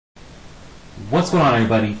What's going on,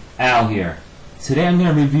 everybody? Al here. Today I'm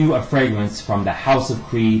going to review a fragrance from the House of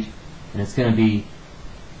Creed, and it's going to be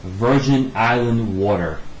Virgin Island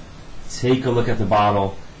Water. Take a look at the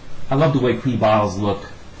bottle. I love the way Creed bottles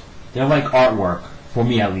look. They're like artwork, for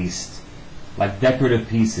me at least. Like decorative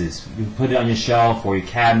pieces. You can put it on your shelf or your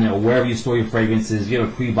cabinet or wherever you store your fragrances. You have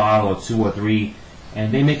a Creed bottle or 2 or 3,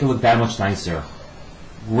 and they make it look that much nicer.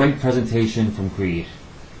 Great presentation from Creed.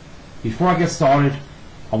 Before I get started,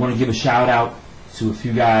 I want to give a shout out to a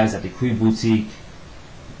few guys at the Creed Boutique,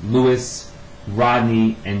 Lewis,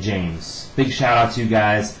 Rodney, and James. Big shout out to you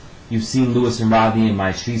guys. You've seen Lewis and Rodney in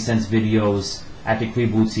my Street Sense videos at the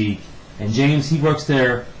Creed Boutique. And James, he works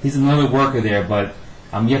there. He's another worker there, but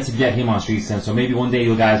I'm yet to get him on Street Sense. So maybe one day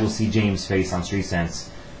you guys will see James' face on Street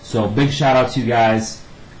Sense. So big shout out to you guys.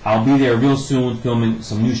 I'll be there real soon filming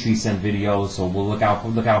some new Street Sense videos, so we'll look out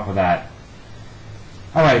for that.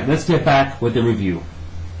 Alright, let's get back with the review.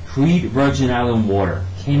 Creed Virgin Island Water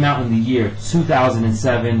came out in the year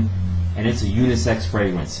 2007, and it's a unisex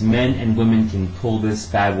fragrance. Men and women can pull this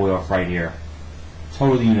bad boy off right here.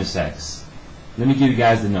 Totally unisex. Let me give you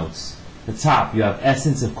guys the notes. The top, you have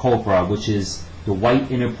essence of copra, which is the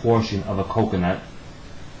white inner portion of a coconut.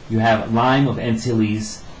 You have lime of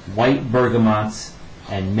Antilles, white bergamot,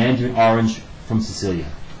 and mandarin orange from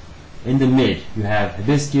Sicilia. In the mid, you have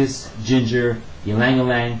hibiscus, ginger,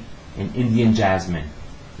 ylang-ylang, and Indian jasmine.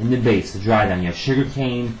 In the base, the dry down, you have sugar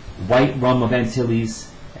cane, white rum of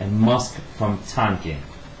Antilles, and musk from Tonkin.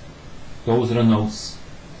 Those are the notes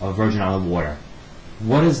of Virgin Island Water.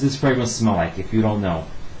 What does this fragrance smell like if you don't know?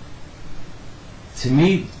 To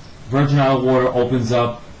me, Virgin Island Water opens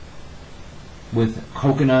up with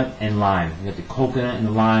coconut and lime. You have the coconut and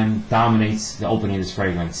the lime dominates the opening of this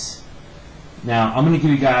fragrance. Now, I'm going to give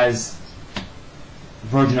you guys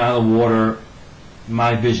Virgin Island Water,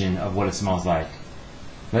 my vision of what it smells like.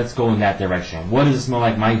 Let's go in that direction. What does it smell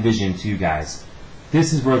like? My vision to you guys.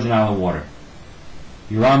 This is Virgin Island Water.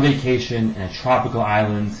 You're on vacation in a tropical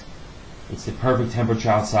island. It's the perfect temperature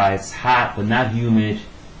outside. It's hot but not humid.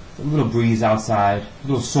 A little breeze outside. A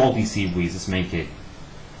little salty sea breeze. Let's make it.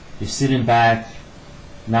 You're sitting back,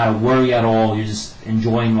 not a worry at all. You're just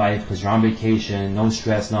enjoying life because you're on vacation. No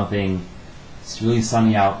stress, nothing. It's really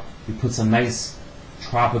sunny out. You put some nice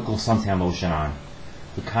tropical suntan lotion on.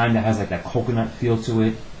 The kind that has like that coconut feel to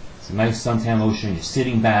it. It's a nice suntan lotion. You're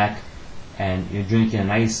sitting back and you're drinking a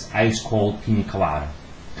nice ice cold pina colada.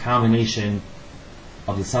 Combination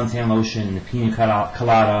of the suntan lotion and the pina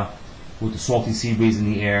colada with the salty sea breeze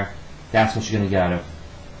in the air. That's what you're going to get out of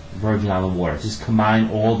Virgin Island Water. Just combine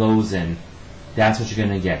all those and that's what you're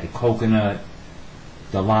going to get. The coconut,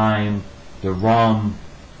 the lime, the rum,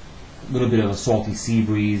 a little bit of a salty sea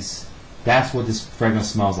breeze. That's what this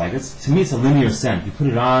fragrance smells like. To me, it's a linear scent. You put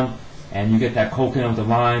it on, and you get that coconut with the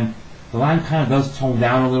lime. The lime kind of does tone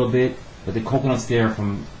down a little bit, but the coconut's there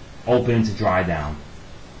from open to dry down.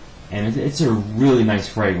 And it's a really nice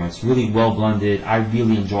fragrance, really well blended. I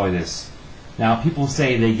really enjoy this. Now, people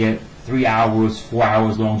say they get 3 hours, 4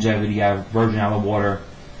 hours longevity out of Virgin Island Water.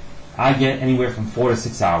 I get anywhere from 4 to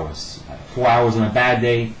 6 hours. 4 hours on a bad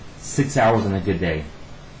day, 6 hours on a good day.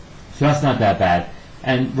 So that's not that bad.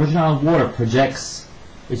 And Virgin Island Water projects,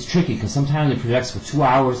 it's tricky because sometimes it projects for 2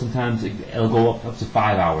 hours, sometimes it'll go up to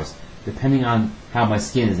 5 hours, depending on how my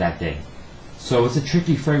skin is that day. So it's a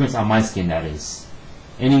tricky fragrance on my skin, that is.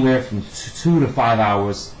 Anywhere from 2 to 5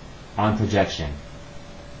 hours on projection.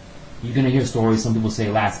 You're going to hear stories, some people say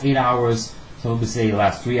it lasts 8 hours, some people say it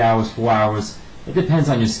lasts 3 hours, 4 hours. It depends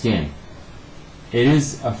on your skin. It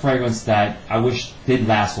is a fragrance that I wish did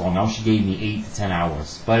last long. I wish it gave me 8 to 10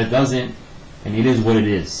 hours. But it doesn't. And it is what it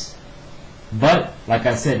is. But, like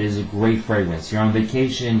I said, it is a great fragrance. You're on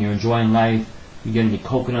vacation, you're enjoying life, you're getting the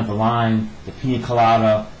coconut, the lime, the pina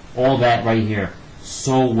colada, all that right here.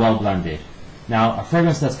 So well blended. Now, a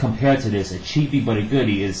fragrance that's compared to this, a cheapie but a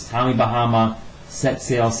goodie, is Tommy Bahama Set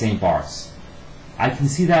Sail St. Bart's. I can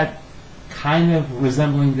see that kind of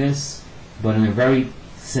resembling this, but in a very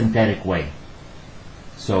synthetic way.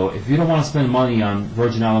 So, if you don't want to spend money on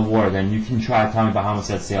Virgin Island Water, then you can try Tommy Bahama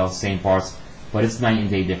Set Sail St. Bart's. But it's night and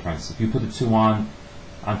day difference. If you put the two on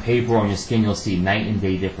paper or on your skin, you'll see night and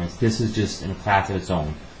day difference. This is just in a class of its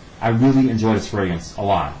own. I really enjoy this fragrance a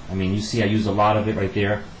lot. I mean, you see I use a lot of it right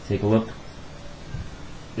there. Take a look.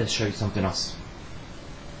 Let's show you something else.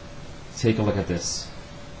 Take a look at this.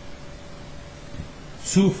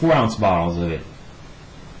 2 4-ounce bottles of it.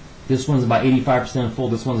 This one's about 85% full.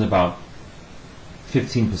 This one's about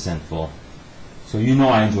 15% full. So you know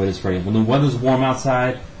I enjoy this fragrance. When the weather's warm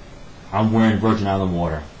outside, I'm wearing Virgin Island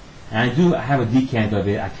Water. And I do have a decant of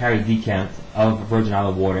it. I carry a decant of Virgin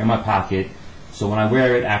Island Water in my pocket So when I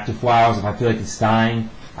wear it after 4 hours, if I feel like it's dying,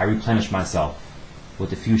 I replenish myself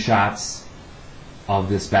with a few shots of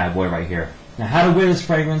this bad boy right here. Now, how to wear this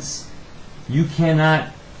fragrance? You cannot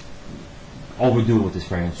overdo it with this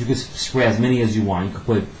fragrance. You can spray as many as you want. You could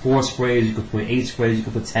put 4 sprays, you could put 8 sprays, you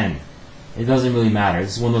could put 10. It doesn't really matter.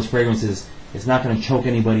 This is one of those fragrances, it's not going to choke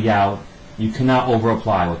anybody out. You cannot over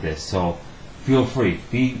apply with this. So feel free.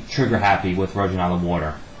 Be trigger happy with Virgin Island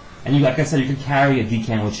water. And you, like I said, you can carry a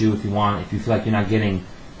decant with you if you want. If you feel like you're not getting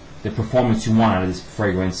the performance you want out of this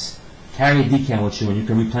fragrance, carry a decant with you and you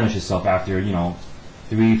can replenish yourself after,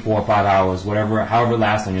 3, 4, 5 hours, whatever, however it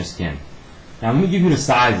lasts on your skin. Now let me give you the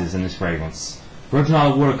sizes in this fragrance. Virgin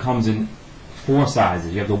Island water comes in 4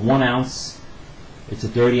 sizes. You have the 1 ounce, it's a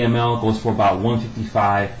 30 ml, goes for about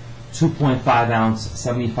 $155. 2.5 ounce,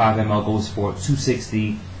 75 ml goes for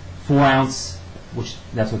 $260. 4 ounce, which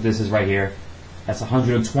that's what this is right here, that's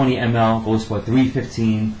 120 ml, goes for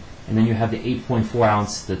 $315. And then you have the 8.4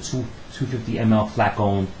 ounce, the 250 ml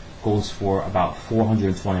flacon, goes for about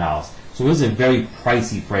 $420. So this is a very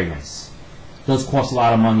pricey fragrance. It does cost a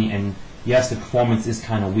lot of money, and yes, the performance is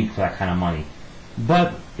kind of weak for that kind of money.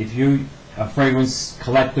 But if you're a fragrance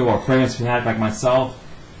collector or a fragrance fanatic like myself,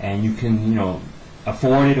 and you can,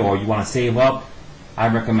 afford it, or you want to save up, I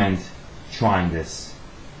recommend trying this.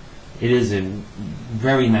 It is a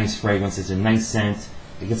very nice fragrance. It's a nice scent.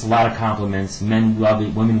 It gets a lot of compliments. Men love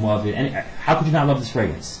it, women love it. And how could you not love this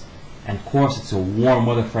fragrance? And of course, it's a warm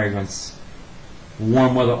weather fragrance.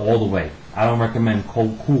 Warm weather all the way. I don't recommend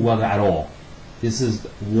cool weather at all. This is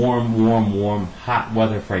warm, hot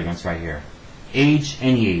weather fragrance right here. Age,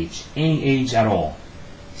 any age at all.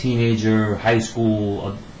 Teenager, high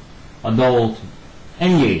school, adult,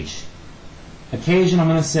 any age. Occasion, I'm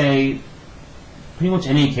going to say pretty much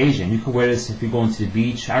any occasion. You could wear this if you're going to the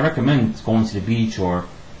beach. I recommend going to the beach or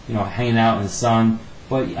hanging out in the sun.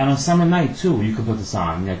 But on a summer night too, you could put this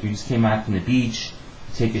on. If you just came back from the beach,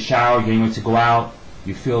 take a shower, getting ready to go out,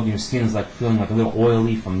 you feel your skin is feeling like a little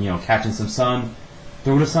oily from catching some sun.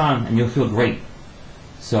 Throw this on and you'll feel great.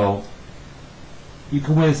 So you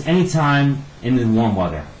can wear this anytime in the warm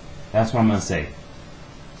weather. That's what I'm going to say.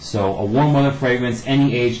 So a warm weather fragrance,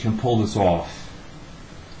 any age can pull this off.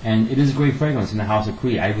 And it is a great fragrance in the House of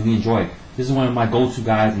Creed. I really enjoy it. This is one of my go-to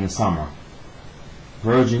guys in the summer.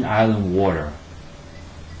 Virgin Island water.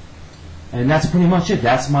 And that's pretty much it.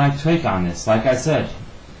 That's my take on this. Like I said,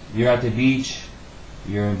 you're at the beach,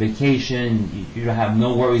 you're on vacation, you don't have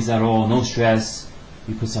no worries at all, no stress.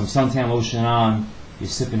 You put some suntan lotion on, you're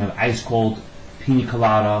sipping an ice cold pina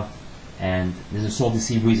colada, and there's a salty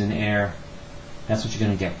sea breeze in the air. That's what you're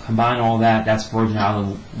going to get. Combine all that, that's Virgin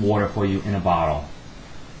Island water for you in a bottle.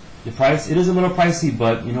 The price, it is a little pricey,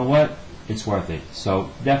 but you know what? It's worth it.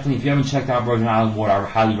 So definitely, if you haven't checked out Virgin Island water, I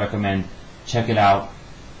highly recommend check it out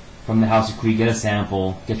from the House of Creed. Get a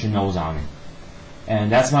sample, get your nose on it.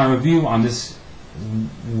 And that's my review on this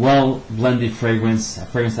well-blended fragrance, a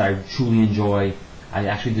fragrance that I truly enjoy. I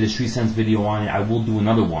actually did a Street Sense video on it. I will do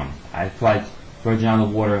another one. I feel like Virgin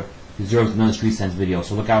Island water deserves another Street Sense video,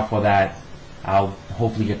 so look out for that. I'll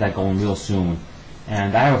hopefully get that going real soon.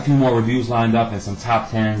 And I have a few more reviews lined up and some top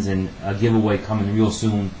 10s and a giveaway coming real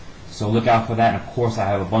soon. So look out for that. And of course I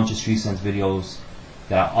have a bunch of Street Sense videos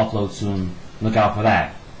that I'll upload soon. Look out for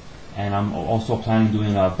that. And I'm also planning on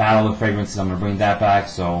doing a battle of fragrances. I'm going to bring that back.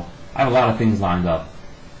 So I have a lot of things lined up.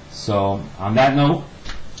 So on that note,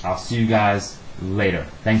 I'll see you guys later.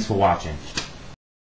 Thanks for watching.